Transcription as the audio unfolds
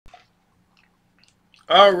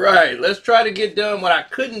All right, let's try to get done what I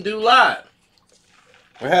couldn't do live.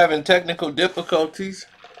 We're having technical difficulties.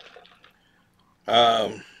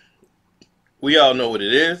 Um, we all know what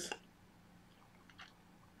it is.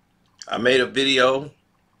 I made a video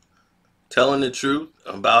telling the truth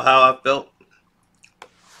about how I felt.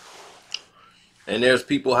 And there's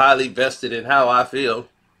people highly vested in how I feel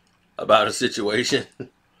about a situation.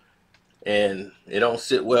 And it don't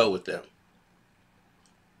sit well with them.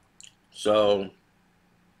 So,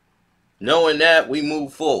 knowing that, we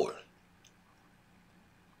move forward.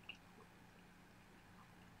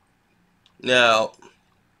 Now,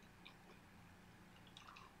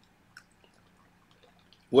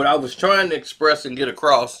 what I was trying to express and get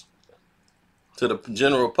across to the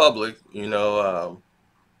general public, I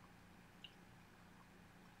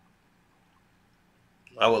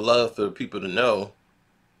would love for people to know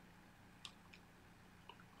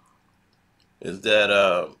is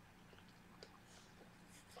that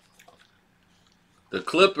the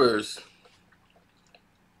Clippers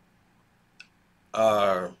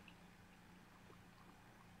are,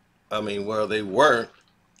 well, they weren't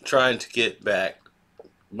trying to get back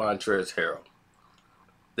Montrezl Harrell.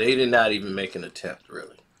 They did not even make an attempt,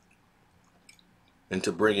 really,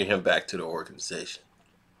 into bringing him back to the organization.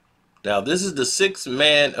 Now, this is the sixth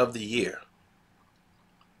man of the year.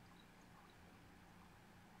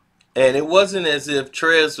 And it wasn't as if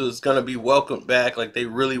Trez was going to be welcomed back like they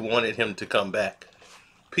really wanted him to come back.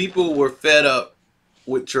 People were fed up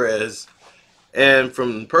with Trez. And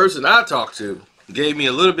from the person I talked to, gave me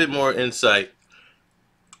a little bit more insight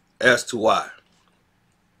as to why.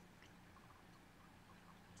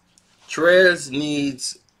 Trez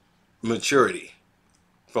needs maturity,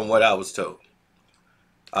 from what I was told.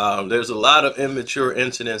 There's a lot of immature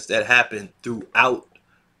incidents that happened throughout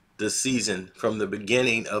the season, from the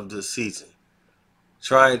beginning of the season,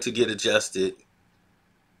 trying to get adjusted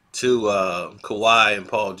to Kawhi and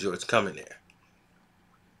Paul George coming there.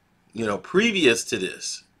 Previous to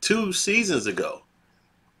this, 2 seasons ago,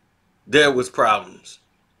 there was problems.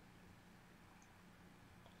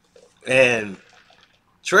 And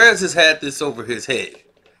Trez has had this over his head.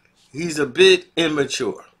 He's a bit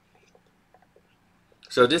immature.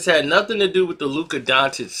 So this had nothing to do with the Luka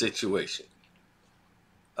Doncic situation.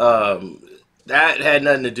 That had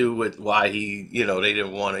nothing to do with why he, they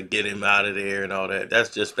didn't want to get him out of there and all that. That's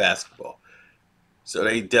just basketball. So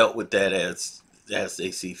they dealt with that as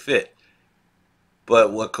they see fit.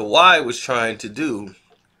 But what Kawhi was trying to do,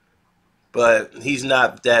 but he's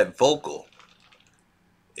not that vocal,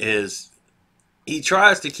 is he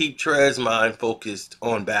tries to keep Trez's mind focused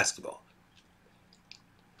on basketball.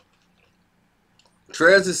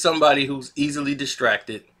 Trez is somebody who's easily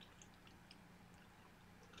distracted,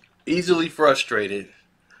 easily frustrated,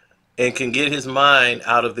 and can get his mind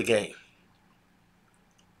out of the game.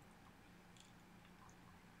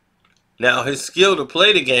 Now, his skill to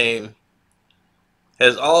play the game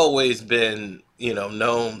has always been,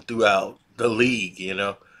 known throughout the league,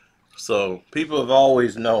 So people have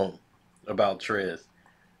always known about Trez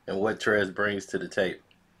and what Trez brings to the table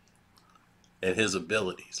and his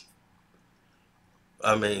abilities.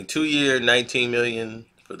 2-year, $19 million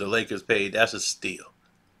for the Lakers paid, that's a steal.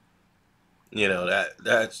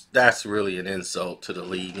 That's really an insult to the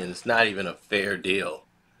league, and it's not even a fair deal.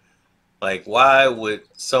 Like, why would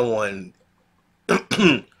someone,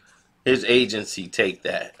 his agency, take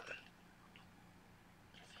that?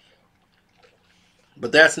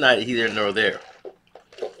 But that's not either nor there.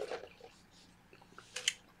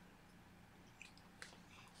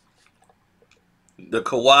 The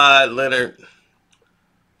Kawhi Leonard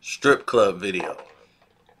strip club video.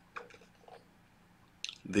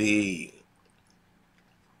 The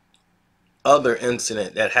other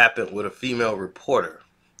incident that happened with a female reporter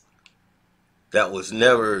that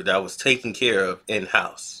was taken care of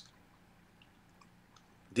in-house.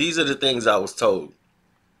 These are the things I was told.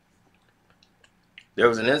 There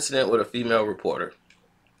was an incident with a female reporter.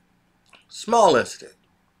 Small incident.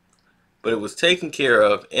 But it was taken care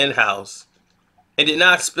of in-house and did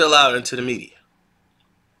not spill out into the media.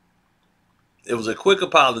 It was a quick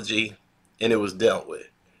apology and it was dealt with.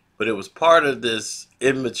 But it was part of this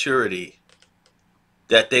immaturity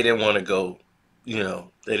that they didn't want to go,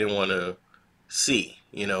 they didn't want to see.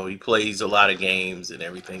 He plays a lot of games and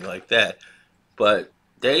everything like that. But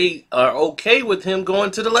they are okay with him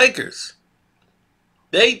going to the Lakers.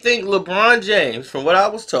 They think LeBron James, from what I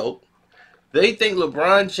was told, they think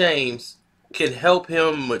LeBron James can help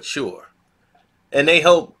him mature. And they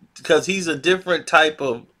hope, because he's a different type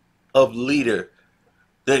of leader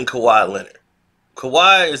than Kawhi Leonard.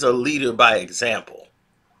 Kawhi is a leader by example.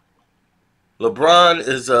 LeBron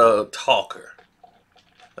is a talker.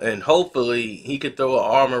 and hopefully he could throw an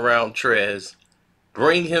arm around Trez,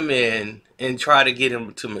 bring him in, and try to get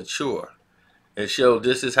him to mature and show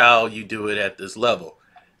this is how you do it at this level.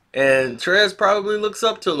 And Trez probably looks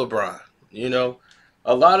up to LeBron. You know,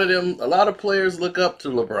 a lot of players look up to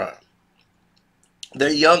LeBron. They're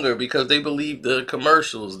younger because they believe the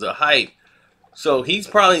commercials, the hype. So he's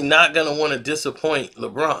probably not going to want to disappoint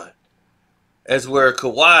LeBron. As where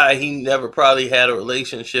Kawhi, he never probably had a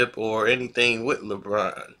relationship or anything with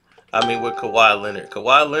LeBron. I mean, with Kawhi Leonard.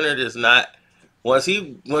 Kawhi Leonard is not, once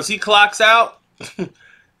he clocks out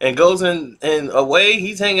and goes in and away,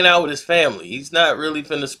 he's hanging out with his family. He's not really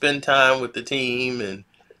finna spend time with the team and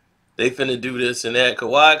they finna do this and that.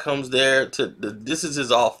 Kawhi comes there this is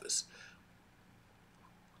his office.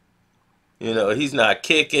 You know, he's not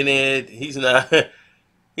kicking it. He's not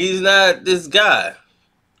he's not this guy.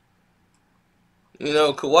 You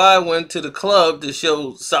know, Kawhi went to the club to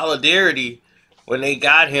show solidarity when they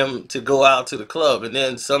got him to go out to the club. And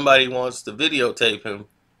then somebody wants to videotape him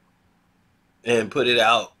and put it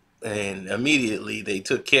out. And immediately they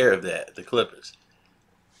took care of that, the Clippers.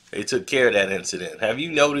 They took care of that incident. Have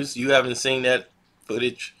you noticed you haven't seen that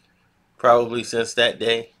footage probably since that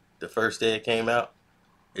day, the first day it came out?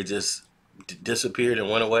 It just disappeared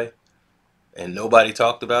and went away. And nobody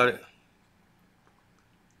talked about it.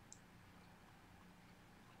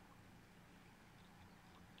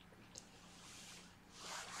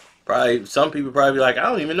 Probably some people probably be like, I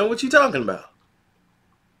don't even know what you're talking about.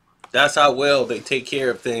 That's how well they take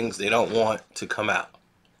care of things they don't want to come out.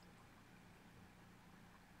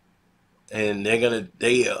 And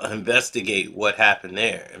they investigate what happened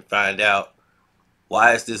there and find out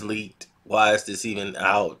why is this leaked, why is this even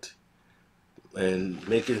out, and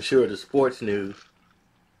making sure the sports news,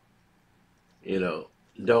 you know,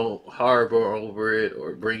 don't harbor over it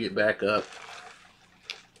or bring it back up.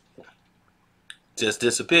 Just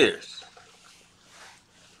disappears.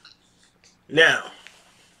 Now,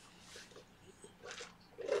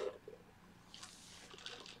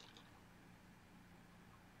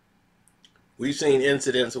 we've seen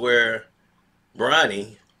incidents where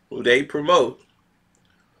Bronny, who they promote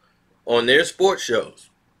on their sports shows,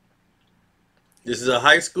 this is a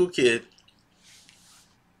high school kid,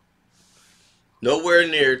 nowhere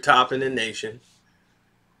near top in the nation,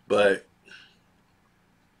 but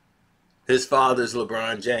his father's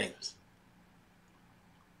LeBron James.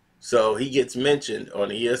 So he gets mentioned on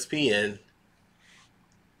ESPN,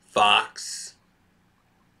 Fox,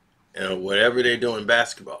 and whatever they're doing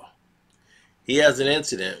basketball. He has an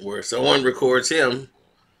incident where someone records him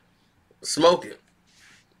smoking.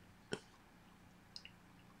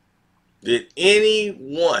 Did any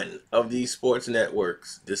one of these sports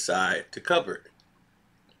networks decide to cover it?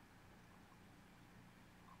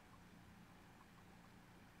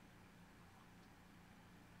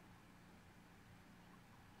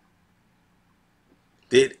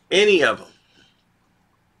 Did any of them?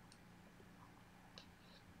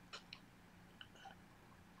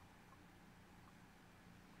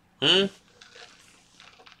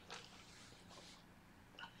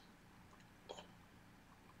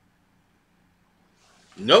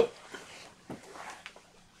 Nope.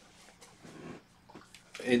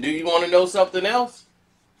 And do you want to know something else?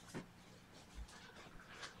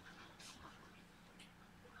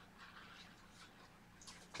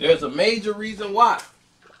 There's a major reason why.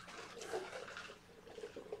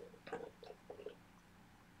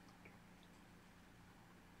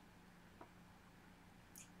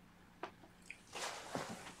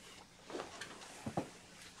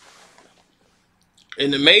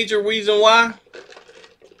 And the major reason why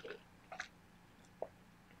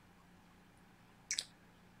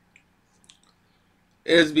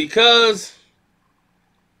is because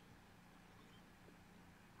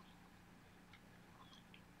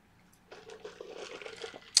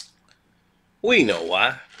we know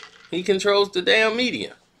why. He controls the damn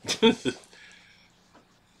media.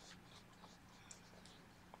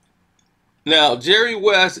 Now, Jerry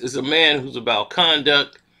West is a man who's about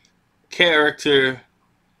conduct, character,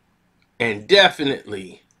 and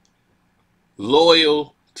definitely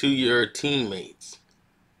loyal to your teammates.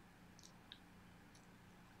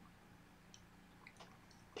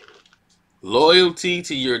 Loyalty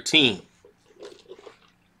to your team.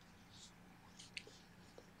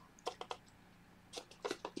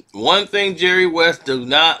 One thing Jerry West does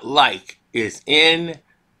not like is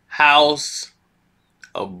in-house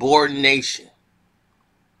subordination.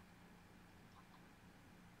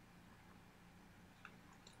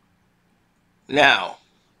 Now,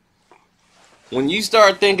 when you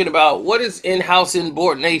start thinking about what is in-house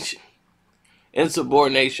insubordination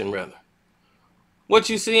rather, what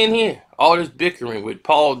you see in here? all this bickering with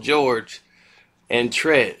Paul George and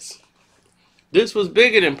Trez. This was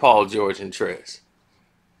bigger than Paul George and Trez.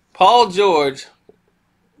 Paul George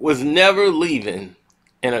was never leaving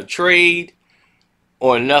in a trade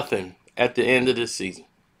or nothing at the end of the season.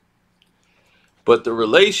 But the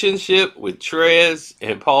relationship with Trez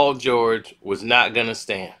and Paul George was not going to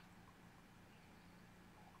stand.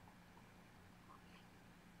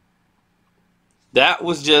 That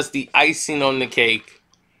was just the icing on the cake.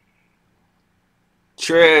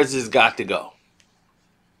 Trez has got to go.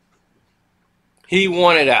 He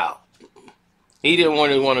wanted out. He didn't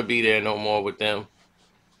want to be there no more with them.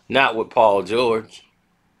 Not with Paul George.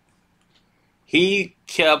 He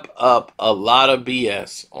kept up a lot of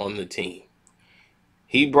BS on the team.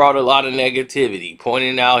 He brought a lot of negativity,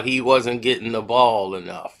 pointing out he wasn't getting the ball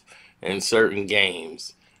enough in certain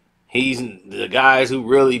games. He's the guys who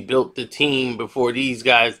really built the team before these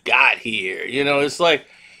guys got here. You know, it's like,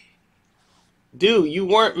 dude, you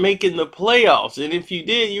weren't making the playoffs. And if you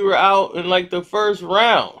did, you were out in like the first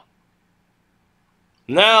round.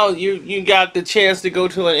 Now you got the chance to go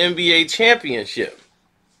to an NBA championship.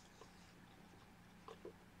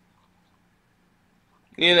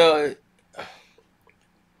 You know,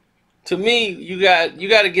 to me, you got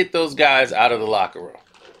to get those guys out of the locker room.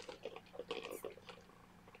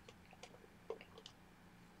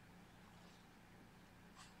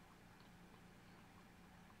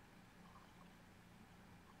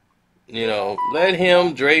 You know, let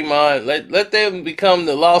him, Draymond, let them become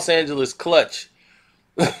the Los Angeles Clutch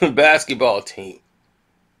basketball team.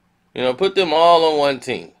 You know, put them all on one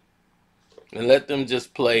team and let them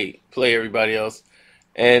just play everybody else.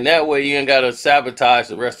 And that way you ain't got to sabotage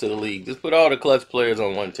the rest of the league. Just put all the clutch players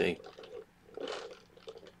on one team.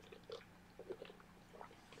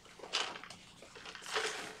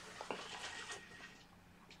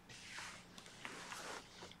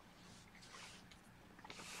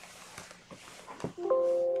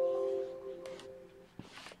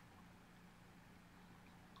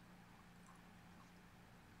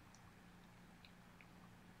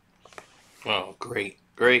 Oh, great.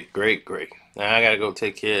 Now I got to go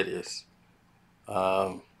take care of this.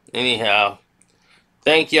 Anyhow,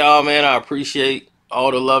 thank y'all, man. I appreciate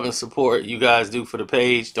all the love and support you guys do for the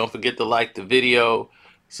page. Don't forget to like the video,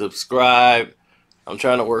 subscribe. I'm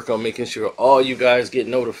trying to work on making sure all you guys get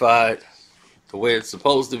notified the way it's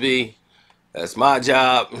supposed to be. That's my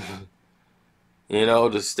job, you know,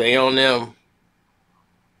 to stay on them.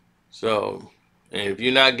 So, and if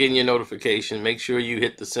you're not getting your notification, make sure you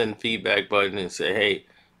hit the send feedback button and say, hey,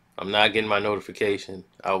 I'm not getting my notification.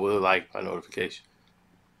 I will like my notification.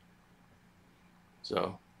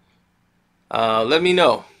 So, let me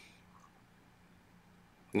know.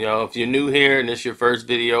 You know, if you're new here and this is your first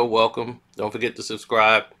video, welcome. Don't forget to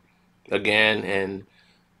subscribe again. And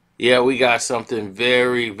yeah, we got something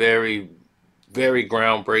very, very, very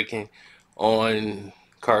groundbreaking on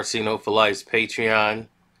Casino for Life's Patreon.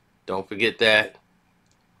 Don't forget that.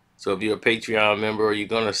 So if you're a Patreon member or you're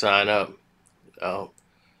going to sign up,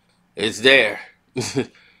 it's there.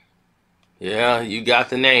 Yeah, you got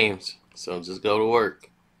the names. So just go to work.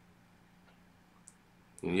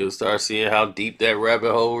 And you'll start seeing how deep that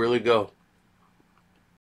rabbit hole really go.